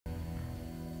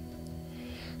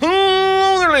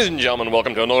Ladies and gentlemen,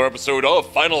 welcome to another episode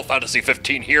of Final Fantasy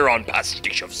 15 here on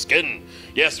PasticheofSKin.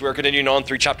 Yes, we're continuing on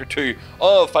through Chapter 2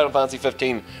 of Final Fantasy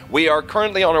 15. We are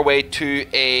currently on our way to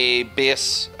a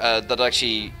base that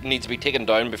actually needs to be taken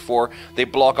down before they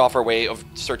block off our way of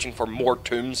searching for more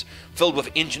tombs filled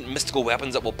with ancient mystical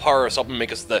weapons that will power us up and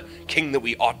make us the king that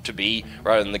we ought to be,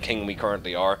 rather than the king we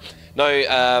currently are. Now,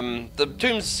 the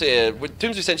tombs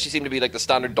essentially seem to be like the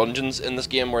standard dungeons in this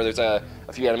game, where there's a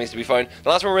few enemies to be found. The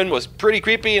last one we were in was pretty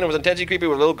creepy, and it was intentionally creepy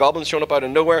with little goblins showing up out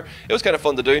of nowhere. It was kind of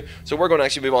fun to do, so we're going to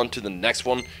actually move on to the next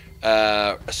one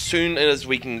as soon as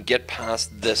we can get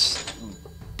past this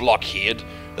blockade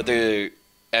that the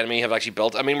enemy have actually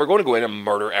built. I mean, we're going to go in and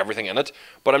murder everything in it,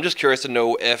 but I'm just curious to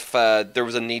know if there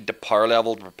was a need to power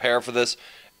level to prepare for this.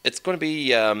 It's going to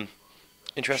be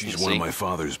interesting to see. She's one of my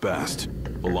father's best,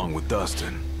 along with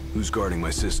Dustin, who's guarding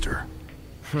my sister.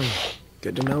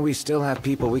 Good to know we still have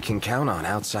people we can count on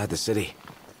outside the city.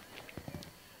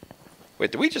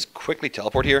 Wait, did we just quickly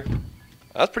teleport here?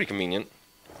 That's pretty convenient.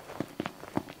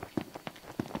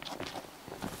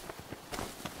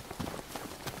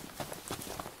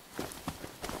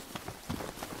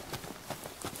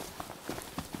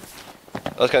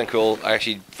 That's kind of cool. I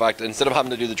actually, in fact, instead of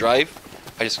having to do the drive,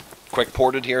 I just quick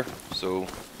ported here. So,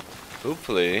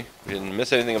 hopefully, we didn't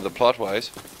miss anything of the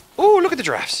plot-wise. Oh, look at the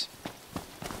giraffes!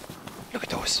 Look at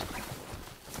those.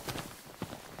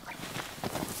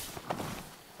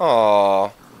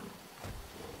 Aww.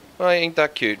 Well, ain't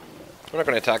that cute. We're not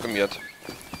going to attack them yet.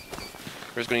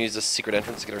 We're just going to use this secret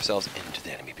entrance to get ourselves into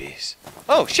the enemy base.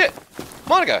 Oh, shit!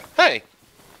 Monica, hey!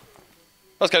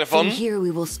 That's kind of fun. From here,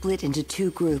 we will split into two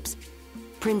groups.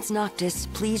 Prince Noctis,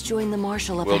 please join the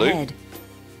marshal up Will do. ahead.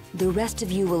 The rest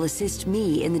of you will assist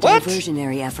me in the What?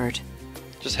 diversionary effort.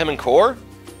 Just him and Core?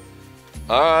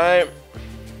 Alright.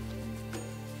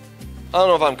 I don't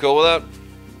know if I'm cool with that.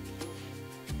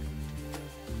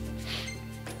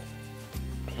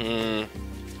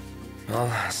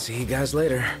 I'll see you guys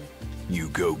later. You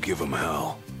go give him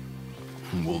hell.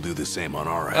 We'll do the same on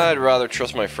our end. I'd rather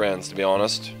trust my friends, to be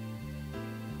honest.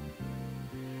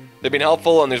 They've been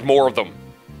helpful, and there's more of them.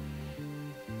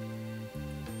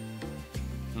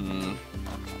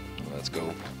 Let's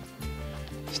go.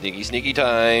 Sneaky, sneaky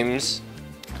times.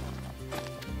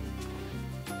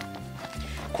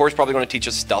 Core's probably going to teach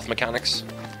us stealth mechanics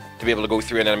to be able to go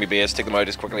through an enemy base, take them out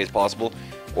as quickly as possible,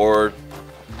 or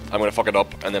I'm going to fuck it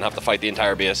up and then have to fight the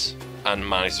entire base and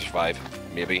manage to survive.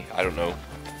 Maybe. I don't know.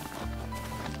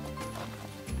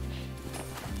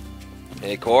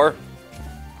 Hey, Core.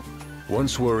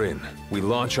 Once we're in, we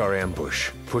launch our ambush,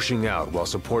 pushing out while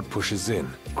support pushes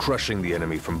in, crushing the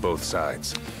enemy from both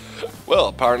sides. Well,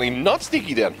 apparently not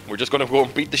sneaky then. We're just going to go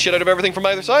and beat the shit out of everything from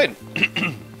either side.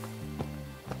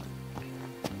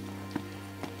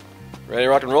 Ready to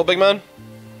rock and roll, big man?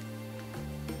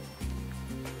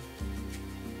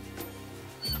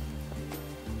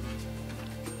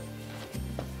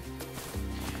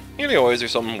 Nearly always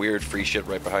there's some weird free shit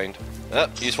right behind. Ah,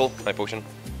 useful. My potion.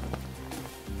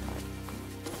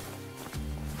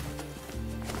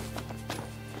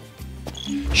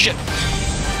 Shit!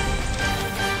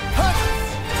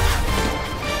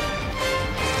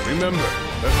 Remember,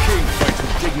 a king fights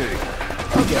with dignity.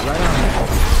 I'll get right on that.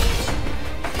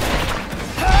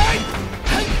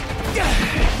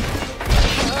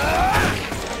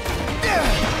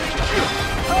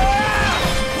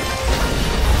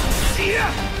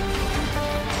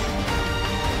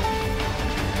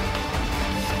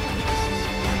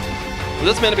 Was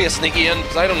this meant to be a sneaky end?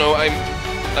 Because I don't know. I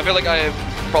feel like I have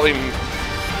probably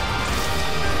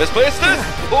misplaced this.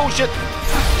 Oh shit!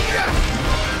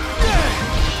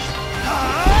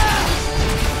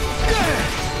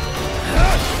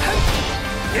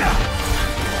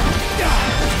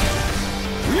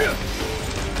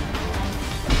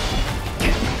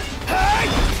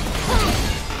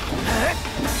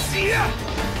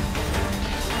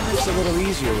 It's a little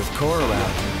easier with Core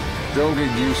around. Don't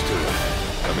get used to it.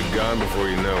 I'll be gone before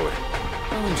you know it.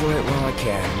 I'll enjoy it while I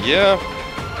can. Yeah.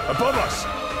 Above us!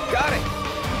 Got it!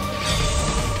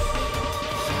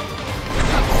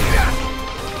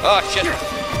 Ah shit!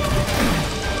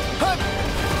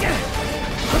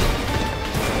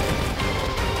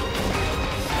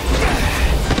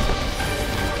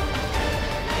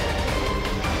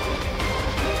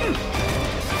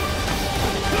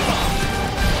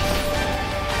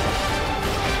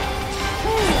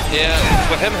 Yeah,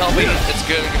 with him helping, it's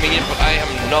good and convenient, but I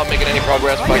am not making any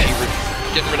progress by actually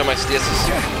getting rid of my stasis.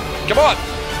 Come on!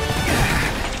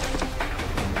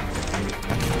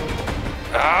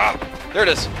 Ah! There it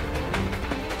is.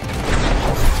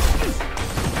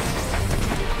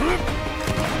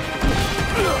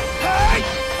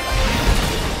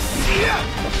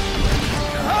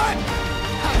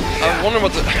 was wondering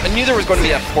what I knew there was going to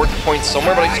be a port point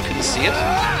somewhere, but I just couldn't see it.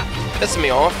 Pissing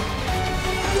me off.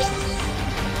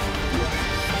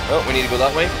 Oh, we need to go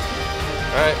that way.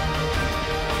 Alright.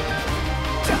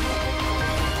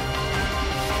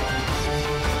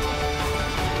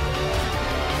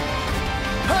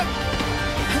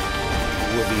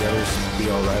 Will the others be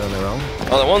alright on their own?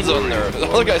 Oh, the ones on there, the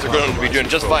other guys are going to be doing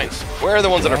just fine. Where are the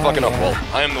ones that are fucking up? Well,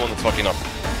 I am the one that's fucking up.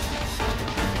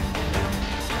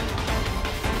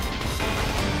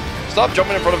 Stop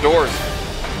jumping in front of doors.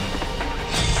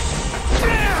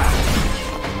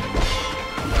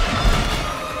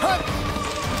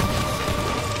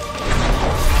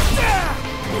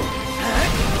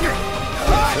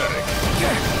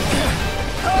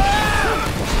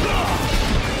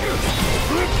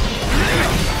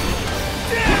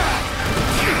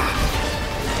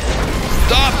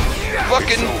 Stop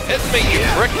fucking hitting me, you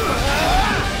prick!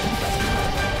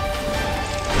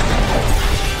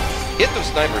 Hit those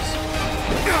snipers.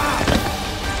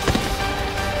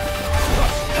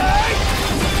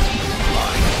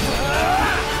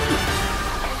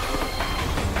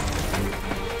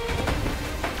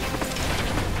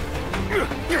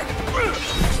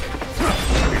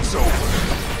 It's over.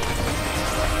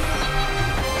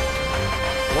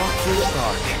 Walk through the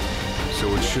park. So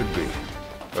it should be.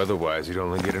 Otherwise, you'd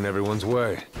only get in everyone's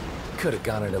way. Could have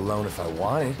gone it alone if I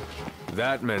wanted.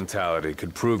 That mentality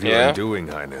could prove your Yeah. undoing,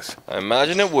 Highness. I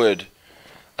imagine it would.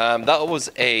 That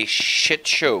was a shit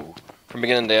show from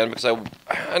beginning to end because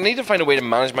I need to find a way to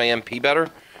manage my MP better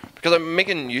because I'm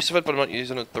making use of it, but I'm not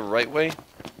using it the right way.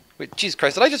 Wait, Jesus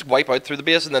Christ! Did I just wipe out through the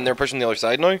base and then they're pushing the other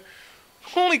side now?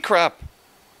 Holy crap!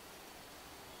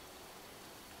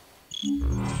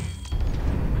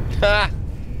 Ha!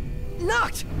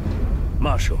 Knocked!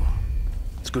 Marshal,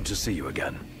 it's good to see you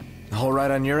again.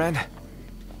 Alright on your end?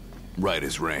 Right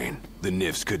as rain. The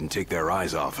Nifs couldn't take their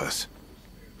eyes off us.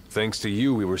 Thanks to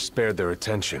you, we were spared their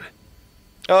attention.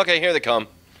 Okay, here they come.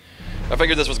 I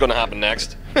figured this was going to happen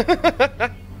next.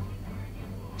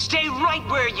 Stay right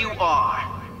where you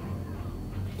are.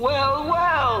 Well,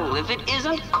 well, if it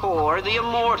isn't Kor the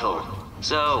Immortal.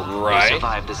 So, Right. you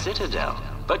survived the Citadel.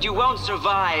 But you won't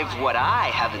survive what I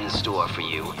have in store for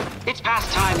you. It's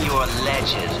past time your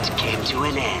legend came to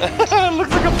an end.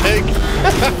 Looks like a pig.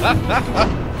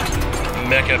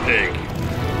 Mecha pig.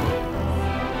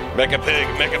 Mecha pig,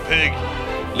 mecha pig.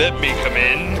 Let me come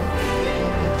in.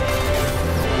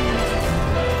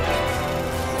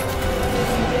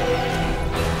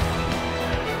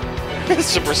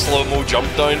 Super slow-mo jump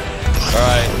down.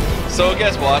 Alright. So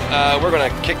guess what? We're gonna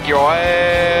kick your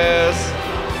ass.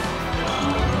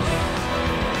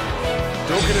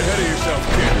 Don't get ahead of yourself,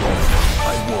 kid.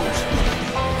 I won't.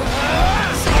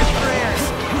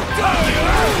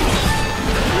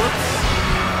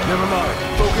 Never mind.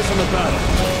 Focus on the battle.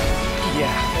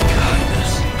 Yeah.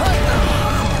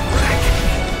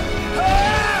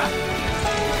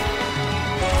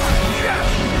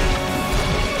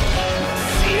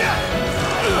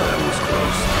 That was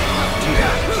close.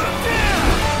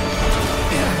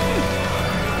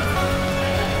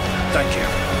 Thank you.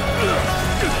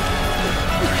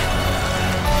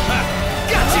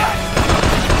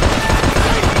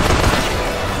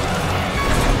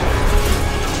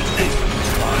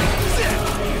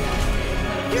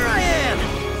 Here I am!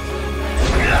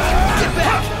 Get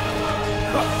back!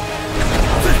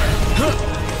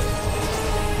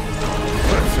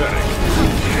 Pathetic.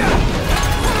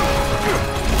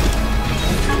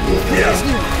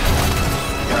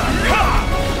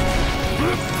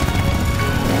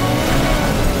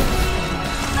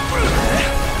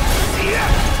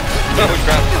 Oh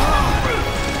crap.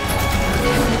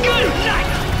 Good night!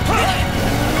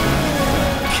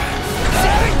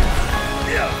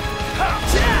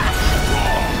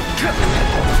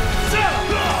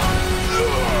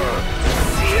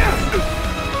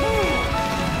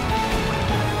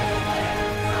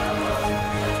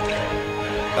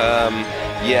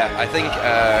 Yeah, I think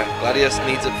Gladius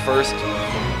needs it first.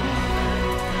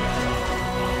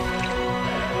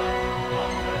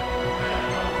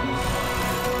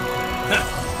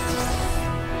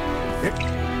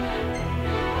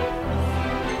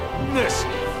 This,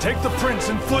 take the prince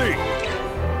and flee.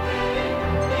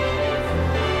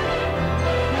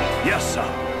 Yes, sir.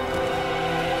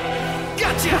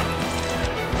 Gotcha!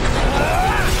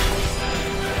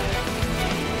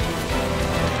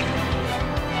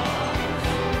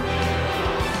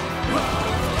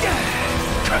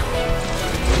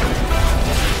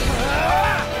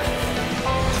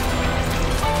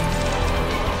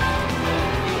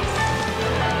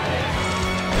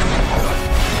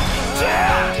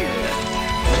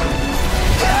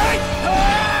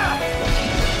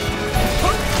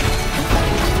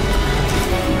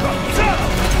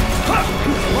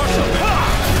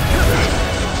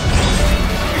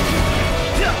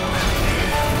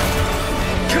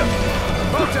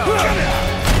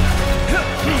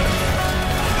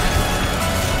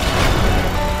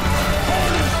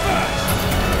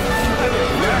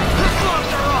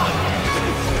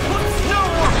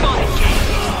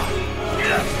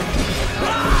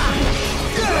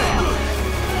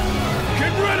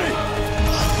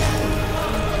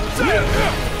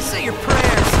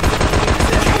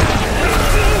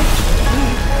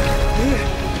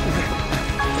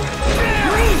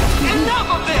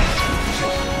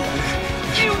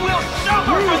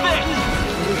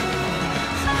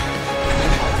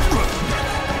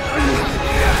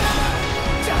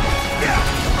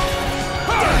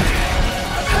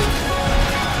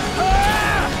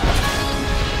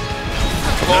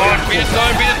 on, beat it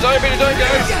down, beat it down, beat it down,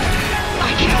 guys.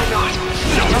 I cannot.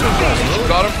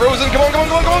 Got him frozen. Come on, come on,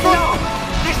 come on, come on, come on. No,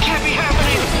 this can't be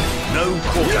happening. No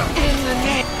quarter. In the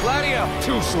net. Gladio!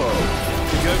 Too slow.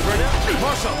 You go for it now.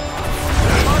 Marshal.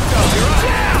 Marshal, you're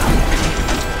right!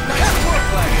 Nice work,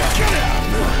 Gladio!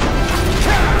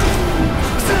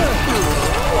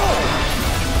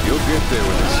 You'll get there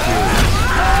with experience.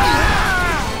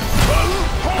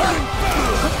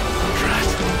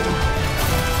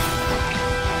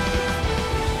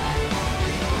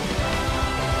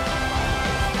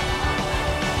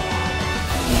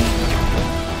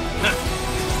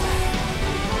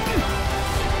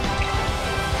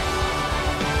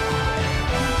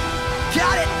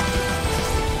 Got it!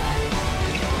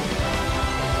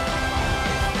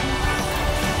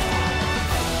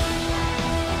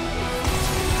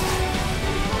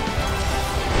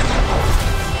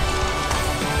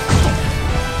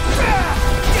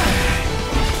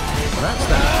 That's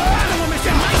that.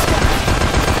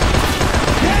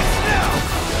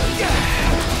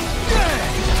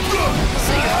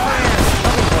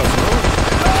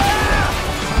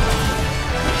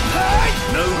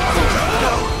 No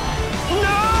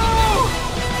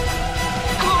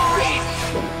Glory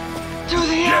to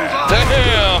the Empire.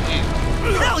 Damn!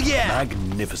 Hell yeah!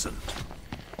 magnificent.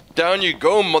 Down you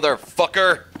go,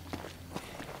 motherfucker!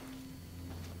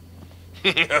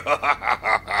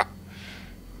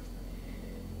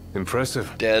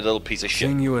 Impressive. Dead little piece of shit.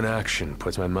 Seeing you in action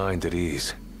puts my mind at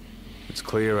ease. It's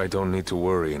clear I don't need to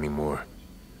worry anymore.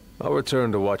 I'll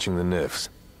return to watching the NIFs.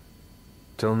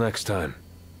 Till next time.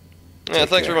 Yeah,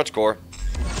 thanks very much, Gore.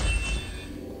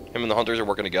 Him and the hunters are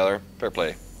working together. Fair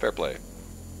play. Fair play.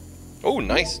 Oh,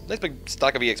 nice. Nice big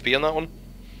stack of EXP on that one.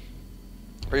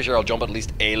 Pretty sure I'll jump at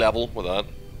least A level with that.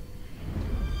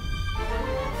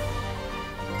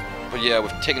 But yeah,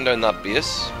 we've taken down that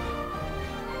base.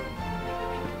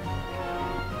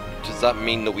 Does that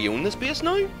mean that we own this base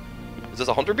now? Is this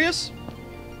a hunter base?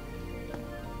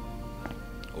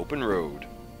 Open road.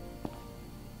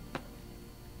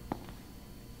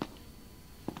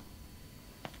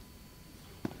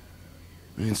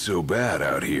 Ain't so bad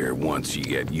out here once you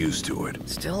get used to it.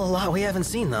 Still a lot we haven't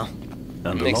seen, though.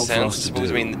 And a Makes lot for sense. I us to suppose.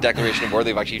 do. I mean, the Declaration of War,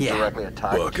 they've actually Yeah. directly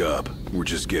attacked. Buck up. We're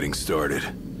just getting started.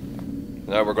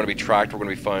 Now we're going to be tracked, we're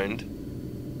going to be found.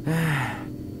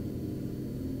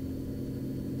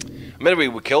 Admittedly,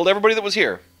 we killed everybody that was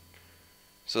here.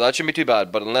 So that shouldn't be too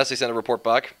bad, but unless they send a report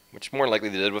back, which more likely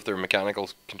they did with their mechanical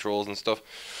controls and stuff.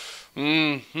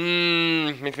 Makes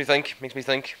me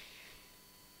think.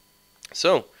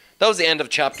 So, that was the end of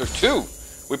Chapter 2.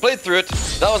 We played through it,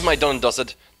 that was my done and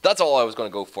dusted. That's all I was going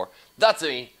to go for. That's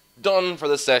me. Done for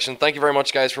this session. Thank you very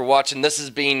much, guys, for watching. This has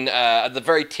been at the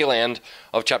very tail end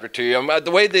of Chapter 2.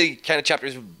 The way the kind of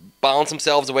chapters balance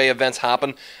themselves, the way events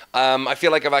happen, I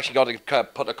feel like I've actually got to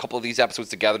put a couple of these episodes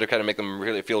together to kind of make them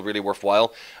really feel really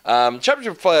worthwhile. Chapters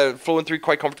are flowing through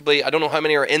quite comfortably. I don't know how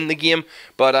many are in the game,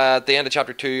 but at the end of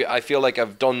Chapter 2, I feel like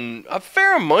I've done a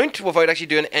fair amount without actually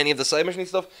doing any of the side mission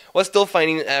stuff, while still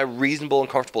finding a reasonable and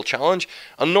comfortable challenge.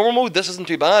 On normal mode, this isn't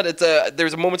too bad.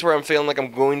 There's moments where I'm feeling like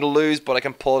I'm going to lose, but I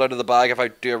can pull it out of the bag if I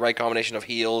do a right combination of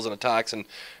heals and attacks and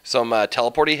some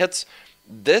teleporty hits.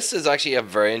 This is actually a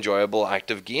very enjoyable,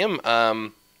 active game.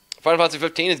 Final Fantasy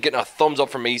 15 is getting a thumbs up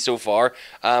from me so far.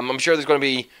 I'm sure there's going to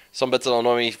be some bits that'll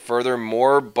annoy me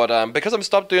furthermore, but because I'm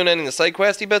stopped doing any of the side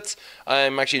questy bits,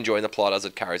 I'm actually enjoying the plot as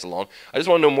it carries along. I just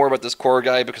want to know more about this core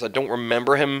guy because I don't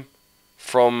remember him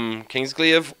from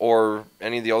Kingsglaive or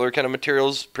any of the other kind of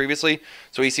materials previously.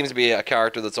 So he seems to be a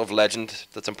character that's of legend,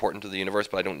 that's important to the universe,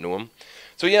 but I don't know him.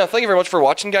 So yeah, thank you very much for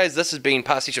watching, guys. This has been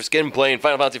PasticheofSKin playing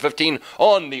Final Fantasy 15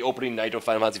 on the opening night of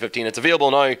Final Fantasy 15. It's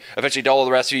available now. Eventually, to all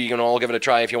the rest of you, you can all give it a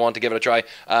try if you want to give it a try.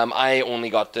 I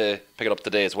only got to pick it up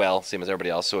today as well, same as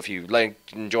everybody else. So if you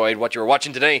enjoyed what you were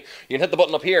watching today, you can hit the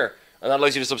button up here. And that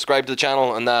allows you to subscribe to the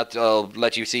channel, and that will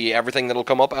let you see everything that'll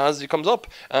come up as it comes up.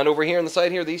 And over here on the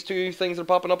side here, these two things that are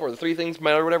popping up, or the three things,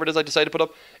 or whatever it is I decide to put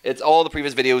up, it's all the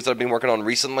previous videos that I've been working on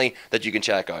recently that you can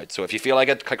check out. So if you feel like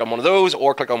it, click on one of those,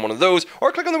 or click on one of those,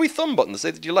 or click on the wee thumb button to say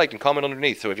that you liked and comment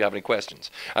underneath, so if you have any questions.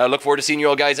 I look forward to seeing you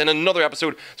all guys in another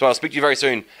episode, so I'll speak to you very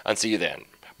soon, and see you then.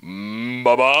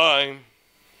 Bye-bye.